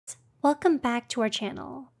Welcome back to our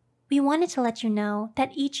channel. We wanted to let you know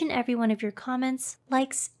that each and every one of your comments,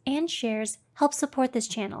 likes, and shares help support this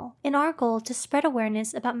channel in our goal to spread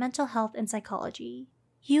awareness about mental health and psychology.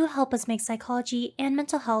 You help us make psychology and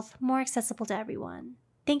mental health more accessible to everyone.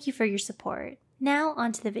 Thank you for your support. Now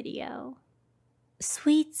onto the video.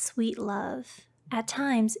 Sweet, sweet love. At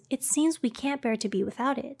times, it seems we can't bear to be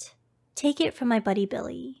without it. Take it from my buddy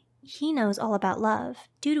Billy. He knows all about love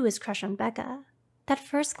due to his crush on Becca. That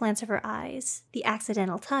first glance of her eyes, the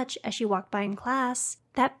accidental touch as she walked by in class,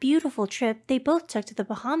 that beautiful trip they both took to the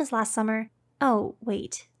Bahamas last summer. Oh,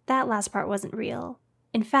 wait, that last part wasn't real.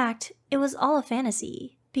 In fact, it was all a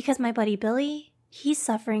fantasy, because my buddy Billy, he's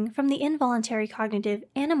suffering from the involuntary cognitive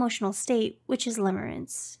and emotional state, which is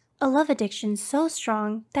limerence. A love addiction so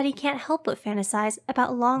strong that he can't help but fantasize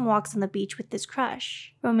about long walks on the beach with his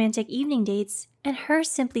crush, romantic evening dates, and her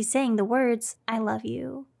simply saying the words, "I love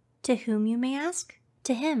you." To whom, you may ask?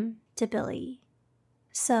 To him, to Billy.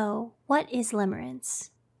 So, what is limerence?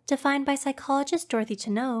 Defined by psychologist Dorothy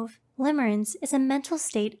Tennov, limerence is a mental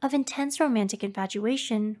state of intense romantic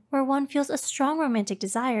infatuation where one feels a strong romantic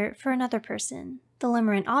desire for another person, the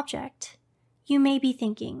limerent object. You may be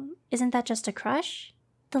thinking, isn't that just a crush?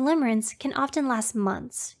 The limerence can often last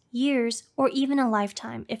months, years, or even a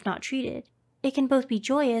lifetime if not treated. It can both be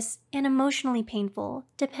joyous and emotionally painful,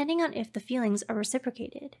 depending on if the feelings are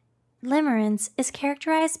reciprocated. Limerence is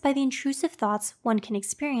characterized by the intrusive thoughts one can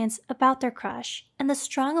experience about their crush and the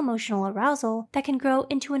strong emotional arousal that can grow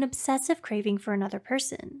into an obsessive craving for another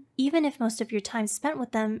person, even if most of your time spent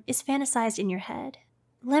with them is fantasized in your head.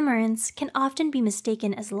 Limerence can often be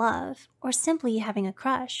mistaken as love or simply having a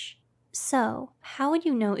crush. So, how would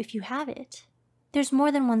you know if you have it? There's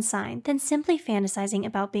more than one sign than simply fantasizing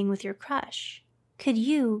about being with your crush. Could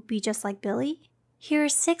you be just like Billy? Here are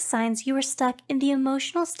 6 signs you are stuck in the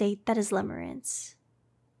emotional state that is limerence.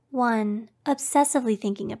 1. Obsessively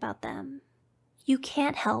thinking about them. You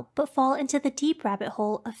can't help but fall into the deep rabbit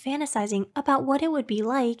hole of fantasizing about what it would be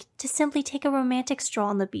like to simply take a romantic stroll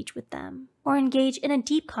on the beach with them, or engage in a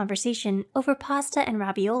deep conversation over pasta and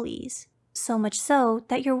raviolis. So much so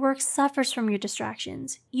that your work suffers from your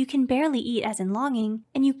distractions, you can barely eat as in longing,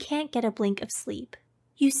 and you can't get a blink of sleep.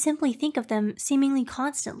 You simply think of them seemingly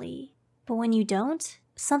constantly. But when you don't,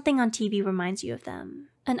 something on TV reminds you of them.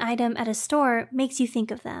 An item at a store makes you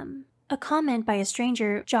think of them. A comment by a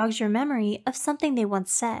stranger jogs your memory of something they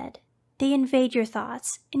once said. They invade your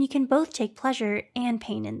thoughts, and you can both take pleasure and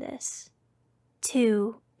pain in this.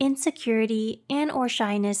 2. Insecurity and/or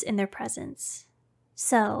shyness in their presence.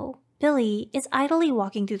 So, Billy is idly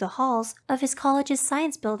walking through the halls of his college's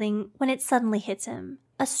science building when it suddenly hits him.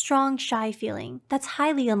 A strong, shy feeling that's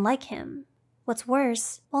highly unlike him. What's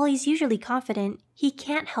worse, while he's usually confident, he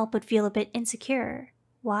can't help but feel a bit insecure.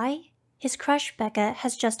 Why? His crush Becca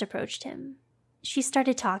has just approached him. She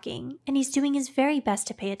started talking, and he's doing his very best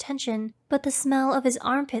to pay attention, but the smell of his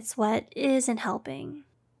armpit sweat isn't helping.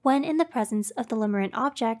 When in the presence of the limerent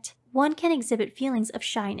object, one can exhibit feelings of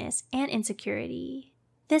shyness and insecurity.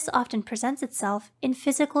 This often presents itself in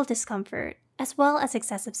physical discomfort, as well as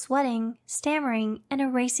excessive sweating, stammering, and a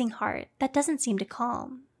racing heart that doesn't seem to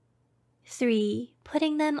calm. 3.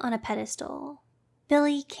 Putting them on a pedestal.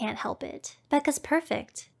 Billy can't help it. Becca's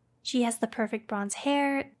perfect. She has the perfect bronze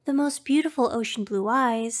hair, the most beautiful ocean blue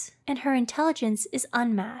eyes, and her intelligence is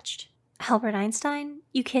unmatched. Albert Einstein?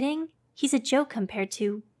 You kidding? He's a joke compared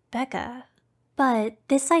to Becca. But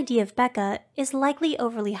this idea of Becca is likely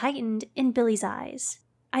overly heightened in Billy's eyes.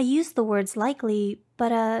 I use the words likely,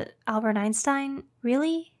 but Albert Einstein?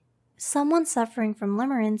 Really? Someone suffering from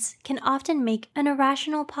limerence can often make an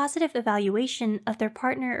irrational positive evaluation of their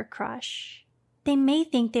partner or crush. They may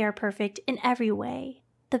think they are perfect in every way.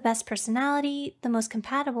 The best personality, the most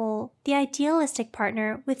compatible, the idealistic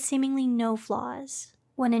partner with seemingly no flaws.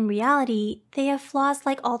 When in reality, they have flaws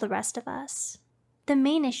like all the rest of us. The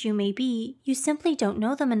main issue may be you simply don't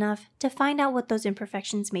know them enough to find out what those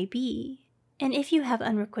imperfections may be. And if you have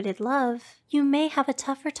unrequited love, you may have a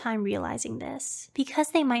tougher time realizing this, because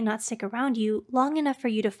they might not stick around you long enough for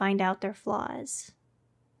you to find out their flaws.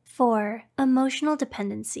 4. Emotional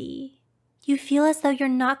dependency. You feel as though you're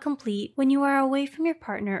not complete when you are away from your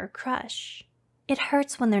partner or crush. It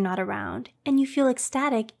hurts when they're not around, and you feel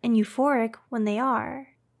ecstatic and euphoric when they are.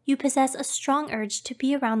 You possess a strong urge to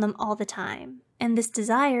be around them all the time, and this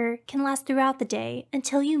desire can last throughout the day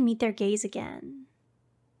until you meet their gaze again.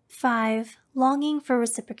 5. Longing for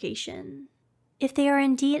reciprocation. If they are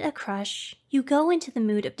indeed a crush, you go into the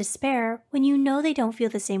mood of despair when you know they don't feel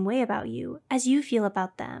the same way about you as you feel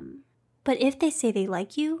about them. But if they say they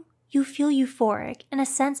like you, you feel euphoric and a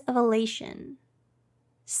sense of elation.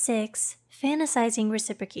 6. Fantasizing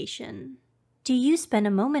reciprocation. Do you spend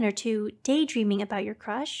a moment or two daydreaming about your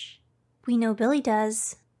crush? We know Billy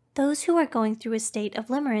does. Those who are going through a state of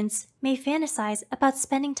limerence may fantasize about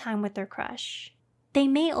spending time with their crush. They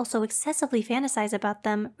may also excessively fantasize about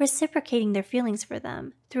them reciprocating their feelings for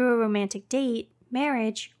them through a romantic date,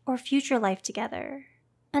 marriage, or future life together.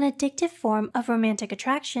 An addictive form of romantic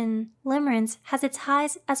attraction, limerence has its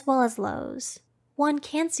highs as well as lows. One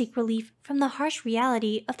can seek relief from the harsh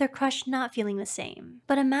reality of their crush not feeling the same,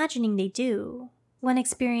 but imagining they do. When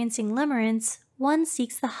experiencing limerence, one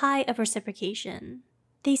seeks the high of reciprocation.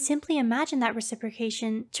 They simply imagine that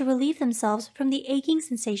reciprocation to relieve themselves from the aching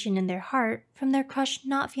sensation in their heart from their crush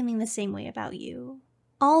not feeling the same way about you.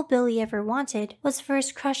 All Billy ever wanted was for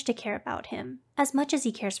his crush to care about him, as much as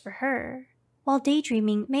he cares for her. While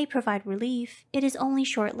daydreaming may provide relief, it is only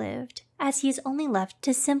short-lived, as he is only left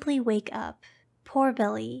to simply wake up. Poor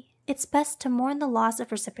Billy. It's best to mourn the loss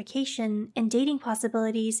of reciprocation and dating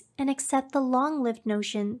possibilities and accept the long-lived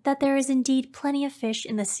notion that there is indeed plenty of fish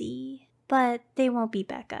in the sea. But they won't be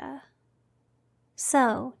Becca.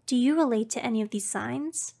 So, do you relate to any of these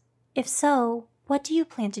signs? If so, what do you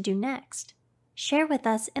plan to do next? Share with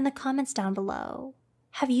us in the comments down below.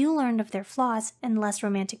 Have you learned of their flaws and less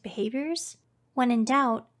romantic behaviors? When in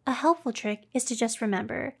doubt, a helpful trick is to just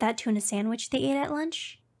remember that tuna sandwich they ate at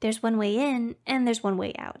lunch. There's one way in and there's one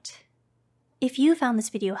way out. If you found this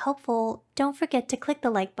video helpful, don't forget to click the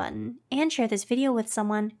like button and share this video with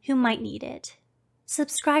someone who might need it.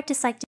 Subscribe to Psych